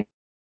kuskile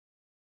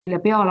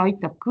peale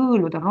aitab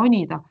kõõluda,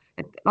 ronida,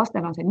 et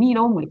lastel on see nii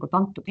loomulikult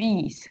antud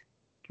viis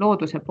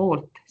looduse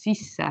poolt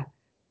sisse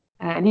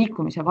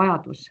liikumise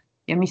vajadus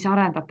ja mis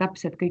arendab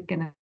täpselt kõike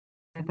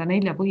nende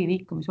 4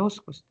 põhiliikumise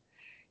oskust.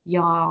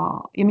 Ja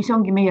mis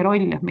ongi meie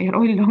roll? Meie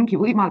roll ongi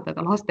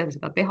võimaldada lastel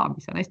seda teha,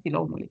 mis on hästi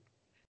loomulik.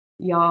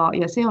 Ja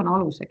see on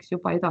aluseks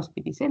juba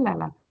edaspidi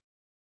sellele,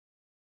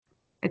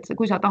 et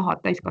kui sa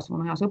tahad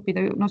täiskasvanu eas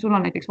õppida, no sul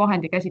on näiteks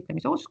vahendi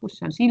käsitlemise oskus,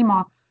 see on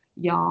silma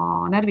ja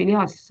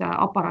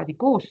närvilihasaparaadi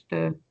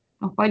koostöö,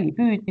 palli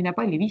püüdmine,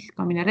 palli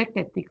viskamine,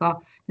 reketiga,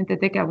 nende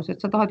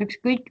tegevused, sa tahad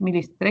ükskõik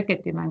millist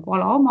reketimängu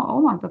ala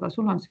omandada,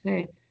 sul on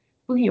see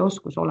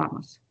põhioskus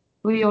olemas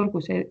või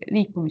olgu see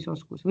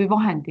liikumisoskus või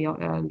vahendiga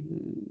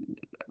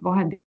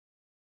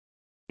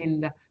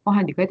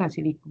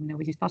edasiliikumine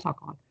või siis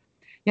tasakaal.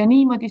 Ja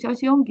niimoodi see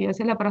asi ongi ja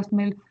sellepärast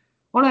meil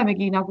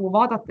olemegi nagu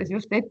vaadates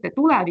just ette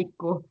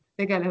tulevikku,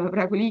 tegeleme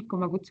praegu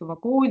liikuma kutsuva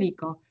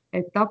kooliga,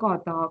 et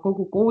tagada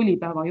kogu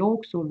koolipäeva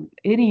jooksul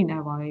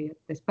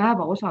erinevates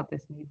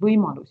päevaosades neid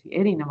võimalusi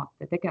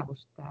erinevate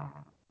tegevuste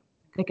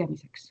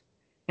tegemiseks.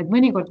 Et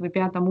mõnikord võib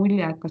jääda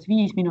mulje, et kas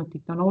 5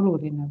 minutit on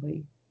oluline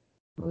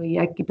või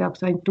äkki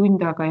peaks ainult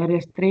tund aega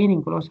järjest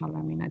treeningul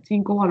osalemine. Et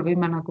siinkohal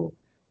võime nagu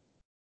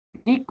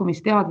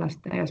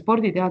liikumisteadlaste ja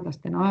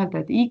sporditeadlastena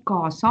öelda, et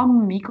iga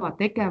samm, iga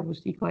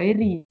tegevus, iga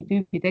eri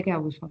tüüpi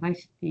tegevus on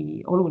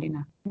hästi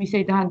oluline. Mis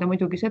ei tähenda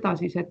muidugi seda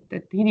siis,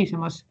 et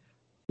hilisemas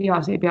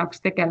eas ei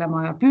peaks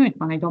tegelema ja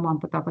püüdma neid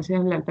omandada, aga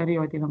sellel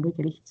perioodil on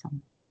kõige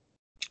lihtsam.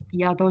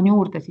 Ja toon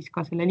juurde siis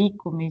ka selle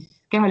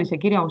kehalise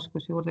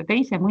kirjaoskuse juurde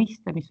teise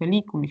mõiste, mis on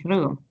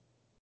liikumisrõõm.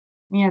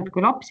 Nii et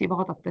kui lapsi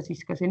vaadata,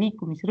 siis ka see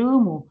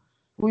liikumisrõõmu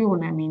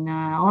kujunemine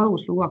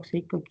alus luuakse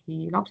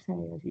ikkagi lapse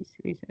ja siis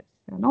sellises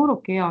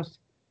nooruki eas,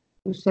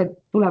 kus see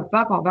tuleb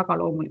väga-väga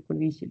loomulikul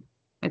viisil.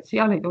 Et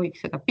seal ei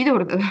tohiks seda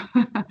pidurdada,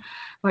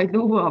 vaid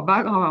luua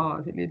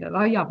väga selline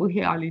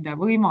laiapõhjaline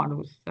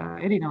võimalus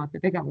erinevate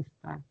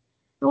tegevuste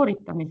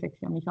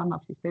sooritamiseks ja mis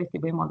annab siis tõesti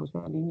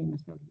võimalusel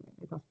inimesel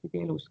edaspidi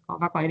elus ka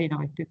väga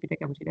erinevaid tüüpi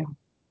tegevusi teha.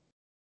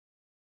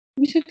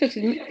 Mis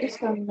ütleksid, kes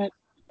on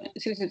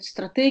sellised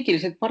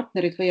strateegilised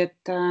partnerid või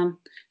et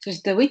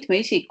sellised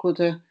võtmeisikud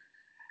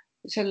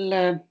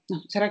selle,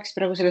 sa rääkisid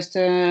praegu sellest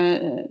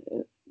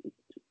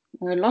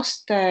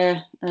laste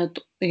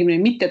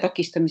mitte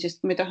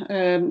takistamisest,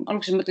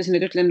 alguses mõtlesin,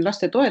 et ütlen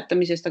laste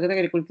toetamisest, aga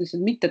tegelikult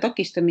lihtsalt mitte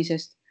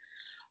takistamisest.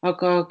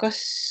 Aga kas,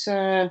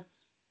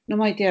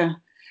 ma ei tea,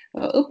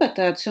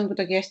 õpetajad, see on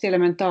kuidagi hästi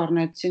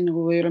elementaarne, et siin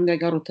nagu ei ole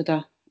midagi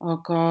arutada,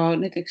 aga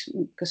näiteks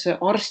kas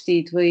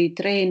arstid või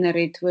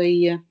treenerid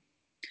või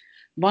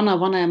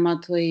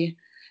vanavanemad või,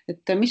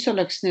 et mis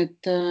oleks need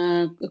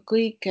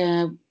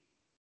kõige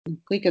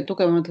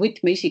tugevamad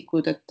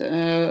võtmeisikud, et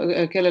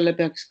kellele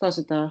peaks ka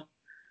seda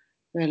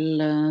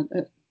veel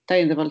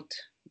täiendavalt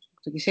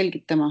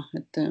selgitama,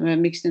 et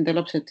miks nende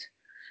lapsed,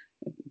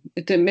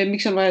 et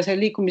miks on vaja see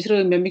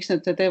liikumisrõõm ja miks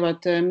nad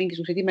teevad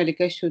mingisuguseid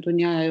imelikke asju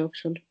tunni aja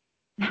jooksul?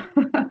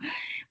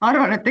 Ma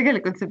arvan, et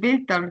tegelikult see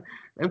pilt on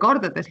veel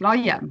kordades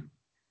laiem.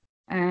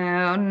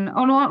 On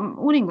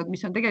uuringud,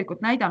 mis on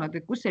tegelikult näidanud,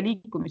 et kus see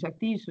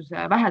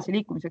vähese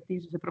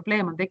liikumisaktiivsuse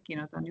probleem on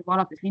tekkinud, on juba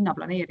alates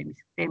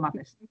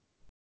linnaplaneerimisteemadest.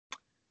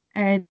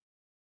 Et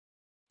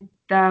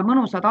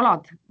mõnusad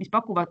alad, mis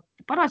pakuvad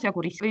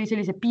parasjagu riski või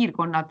sellised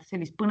piirkonnad,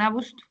 sellist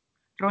põnevust,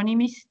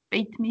 ronimist,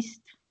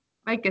 peitmist,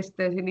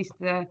 väikeste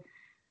selliste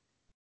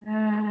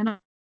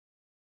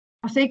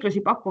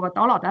seiklusi pakkuvate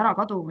alade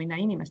ärakadumine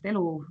inimeste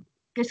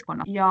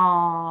elukeskkonna. Ja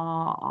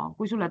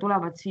kui sulle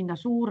tulevad sinna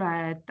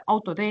suured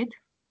autoteed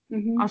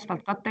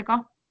asfaltkattega,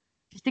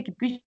 siis tekib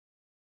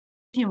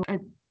küsimus,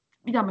 et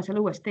mida ma seal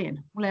õues teen.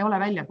 Mul ei ole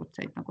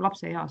väljakutseid nagu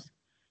lapse eas.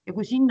 Ja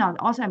kui sinna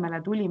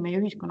asemele tuli meie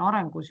ühiskonna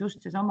arengus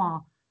just seesama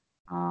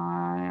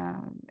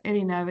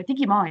erinev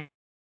digimaailm,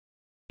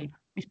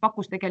 mis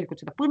pakkus tegelikult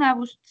seda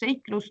põnevust,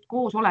 seiklust,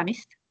 koos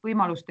olemist,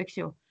 võimalust, eks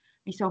ju,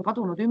 mis on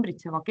kadunud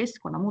ümbritseva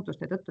keskkonna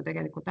muutuste tõttu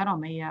tegelikult ära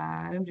meie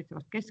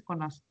ümbritsevast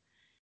keskkonnast,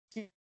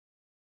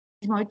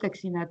 siis ma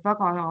ütleksin, et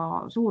väga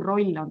suur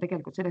roll on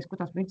tegelikult selles,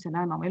 kuidas me üldse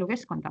näeme oma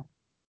elukeskkonda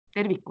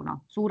tervikuna,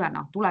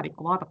 suurena,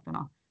 tulevikku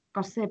vaadatuna.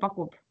 Kas see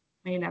pakub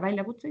meile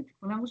väljakutseid,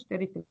 põnevust,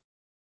 eriti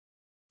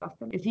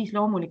ja siis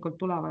loomulikult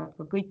tulevad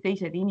ka kõik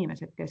teised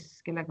inimesed,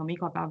 kellega me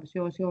iga päev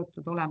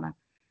seotud oleme.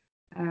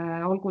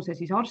 Olgu see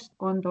siis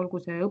arstkond, olgu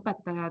see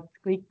õpetajad,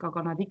 kõik,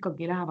 aga nad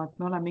ikkagi lähevad,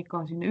 me oleme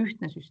ikka siin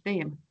ühtne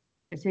süsteem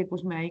ja see,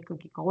 kus me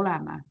ikkagi ka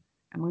oleme,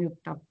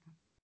 mõjutab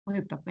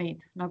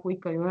meid, nagu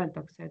ikka ju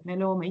öeldakse, et me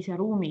loome ise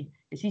ruumi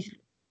ja siis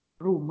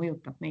ruum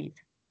mõjutab meid.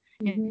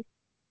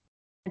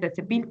 Et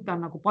see pilt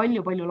on nagu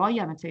palju-palju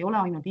laiem, et see ei ole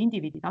ainult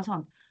indiviidi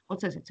tasand,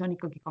 otseselt see on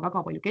ikkagi ka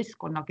väga palju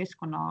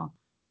keskkonna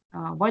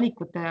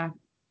valikute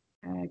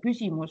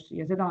küsimus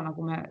ja seda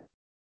nagu me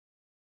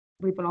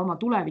võib-olla oma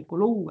tuleviku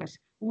luues,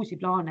 uusi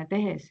plaane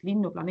tehes,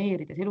 linnu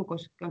planeerides,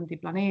 elukeskkondi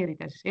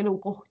planeerides,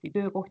 elukohti,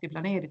 töökohti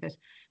planeerides,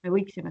 me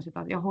võiksime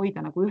seda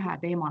hoida nagu ühe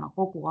teemana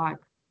kogu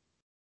aeg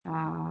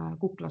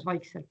kuklas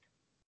vaikselt.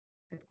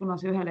 Et kuna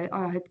see ühel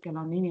ajahetkel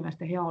on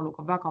inimeste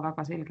heaoluga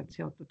väga-väga selgelt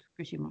seotud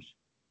küsimus.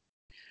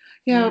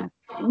 Ja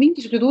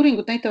mingisugused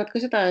uuringud näitavad ka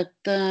seda,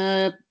 et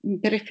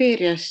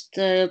perifeeriast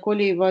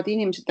kolivad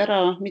inimesed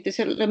ära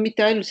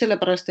mitte ainult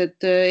sellepärast,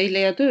 et ei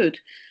leia tööd.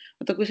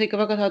 Aga kui sa ikka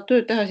väga tahad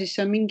tööd teha, siis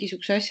sa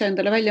mingisuguse asja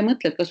endale välja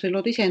mõtled, kas või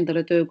lood ise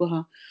endale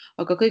töökoha.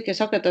 Aga kõige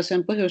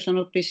sagedasem põhjus on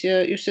hoopis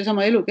just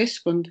seesama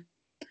elukeskkond.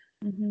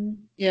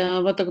 Ja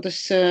vaata, kuidas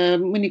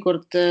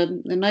mõnikord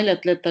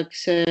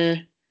naljatletakse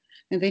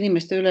nende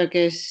inimeste üle,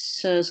 kes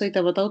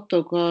sõidavad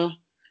autoga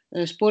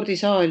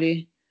spordisaali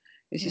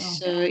ja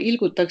siis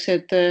ilgutakse,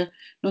 et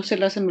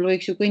selle asemel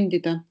võiks ju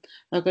kõndida.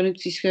 Aga nüüd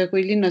siis,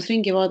 kui linnas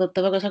ringi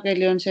vaadata, väga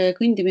sageli on see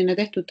kõndimine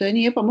tehtud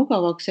nii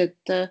ebamugavaks,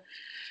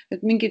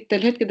 et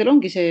mingitel hetkedel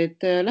ongi see,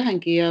 et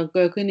lähengi ja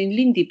kõnnin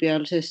lindi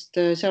peal, sest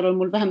seal on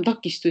mul vähem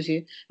takistusi.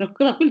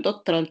 Kõlab küll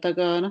totralt,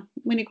 aga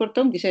mõnikord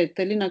ongi see, et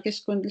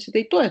linnakeskkond lihtsalt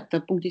ei toeta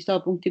punktist A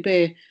punkti B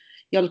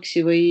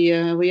jalgsi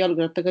või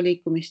jalgrattaga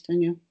liikumist.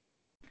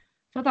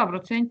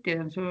 100%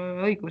 on su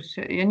õigus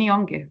ja nii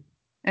ongi.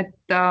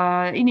 Et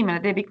inimene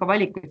teeb ikka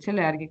valikuid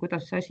selle järgi,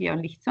 kuidas see asi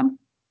on lihtsam.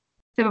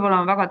 See peab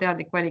olema väga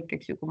teadlik valik,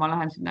 eks ju, kui ma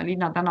lähen sinna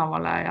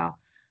linnatänavale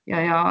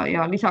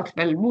ja lisaks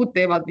veel muud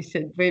teevad, mis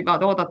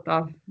võivad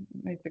oodata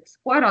näiteks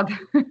koerad.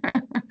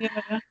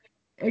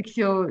 Eks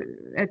ju,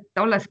 et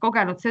olles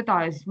kogenud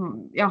seda ja siis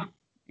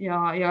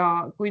ja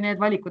kui need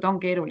valikud on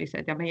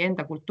keerulised ja meie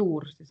enda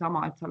kultuur,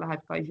 seesama, et sa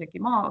lähed ka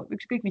isegi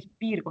ükskõik mis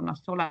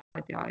piirkonnast sa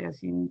oled ja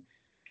siin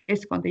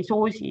keskkond ei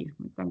soosi,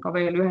 on ka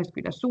veel ühest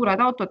küljest suured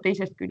autod,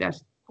 teisest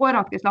küljest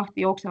koerad, kes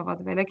lahti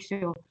jooksevad veel, eks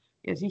ju,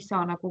 ja siis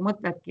sa nagu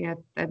mõtledki,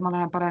 et ma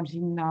lähen parem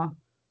sinna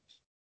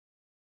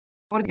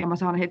spordi ja ma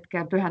saan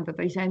hetke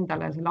pühendada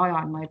iseendale selle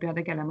aja, et ma ei pea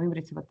tegelema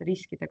ümbritsevate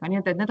riskidega,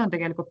 nii et need on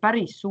tegelikult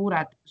päris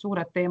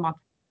suured teemad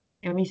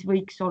ja mis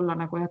võiks olla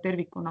nagu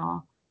tervikuna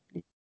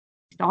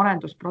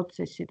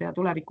arendusprotsesside ja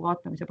tuleviku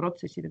vaatamise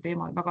protsesside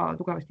teema väga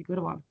tugevasti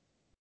kõrval.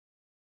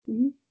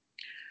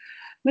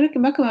 Me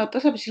hakkame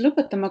tasapisi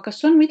lõpetama.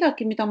 Kas on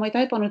midagi, mida ma ei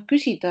taibanud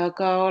küsida,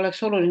 aga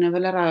oleks oluline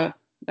veel ära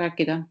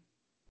rääkida?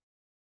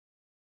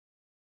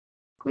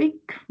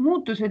 Kõik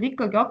muutused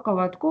ikkagi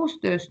hakkavad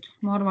koostööst.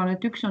 Ma arvan,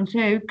 et üks on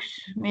see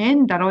meie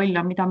enda roll,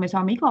 mida me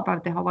saame iga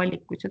päev teha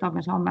valikuid, seda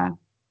me saame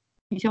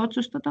ise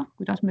otsustada,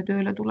 kuidas me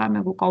tööle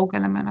tuleme, kui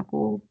kaugele me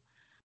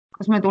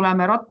kas me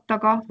tuleme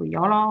rattaga või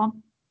jala,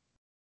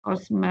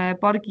 kas me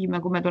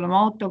pargime, kui me tuleme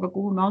autoga,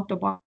 kuhu me auto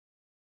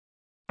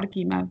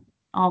pargime.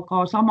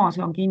 Aga samas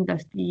on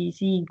kindlasti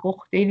siin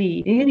koht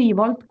eri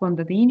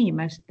valdkondade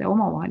inimeste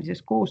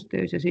omavahelises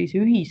koostöös ja sellise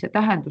ühise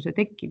tähenduse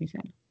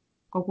tekkimisel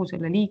kogu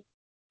selle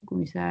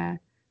liikumise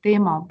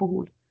teema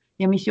puhul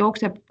ja mis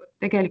jookseb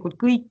tegelikult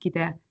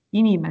kõikide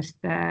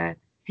inimeste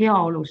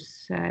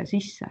heaolus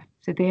sisse.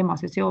 See teema,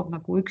 see seob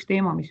nagu üks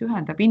teema, mis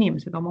ühendab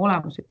inimesed oma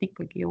olemuselt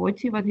ikkagi ju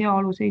otsivad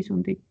heaolu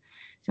seisundit.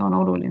 See on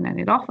oluline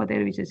nii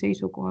rahvatervise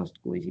seisukohast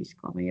kui siis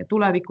ka meie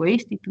tuleviku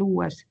Eestit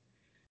luues.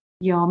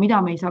 Ja mida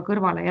me ei saa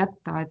kõrvale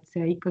jätta, et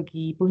see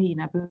ikkagi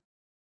põhineb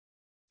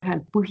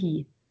ühel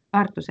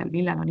põhiväärtusel,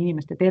 millel on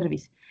inimeste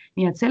tervis.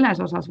 Nii et selles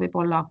osas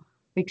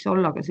võiks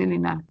olla ka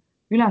selline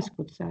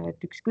üleskutse,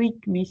 et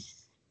ükskõik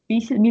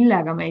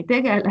millega me ei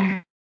tegele,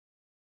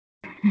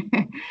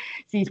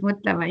 siis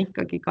mõtleme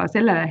ikkagi ka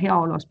sellele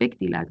heaolu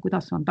aspektile, et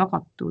kuidas on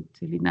tagatud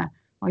selline,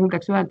 ma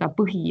julgeks öelda,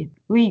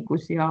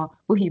 põhiõigus ja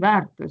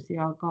põhiväärtus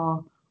ja ka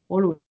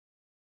olulist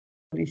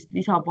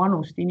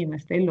lisapanust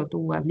inimeste ellu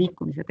tuuev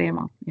liikumise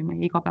teema ja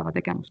meie igapäeva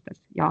tegemustes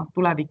ja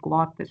tuleviku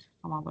vaates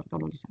samavõrd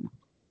olulisena.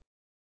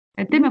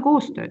 Et teeme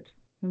koostööd,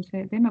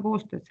 teeme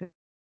koostööd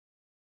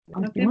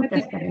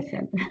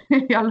mõtestamisel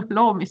ja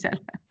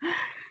loomisel.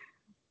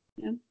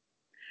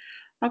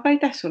 Aga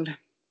aitäh sulle!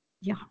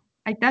 Jah,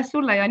 aitäh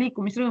sulle ja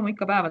liikumisrõõmu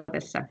ikka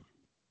päevadesse!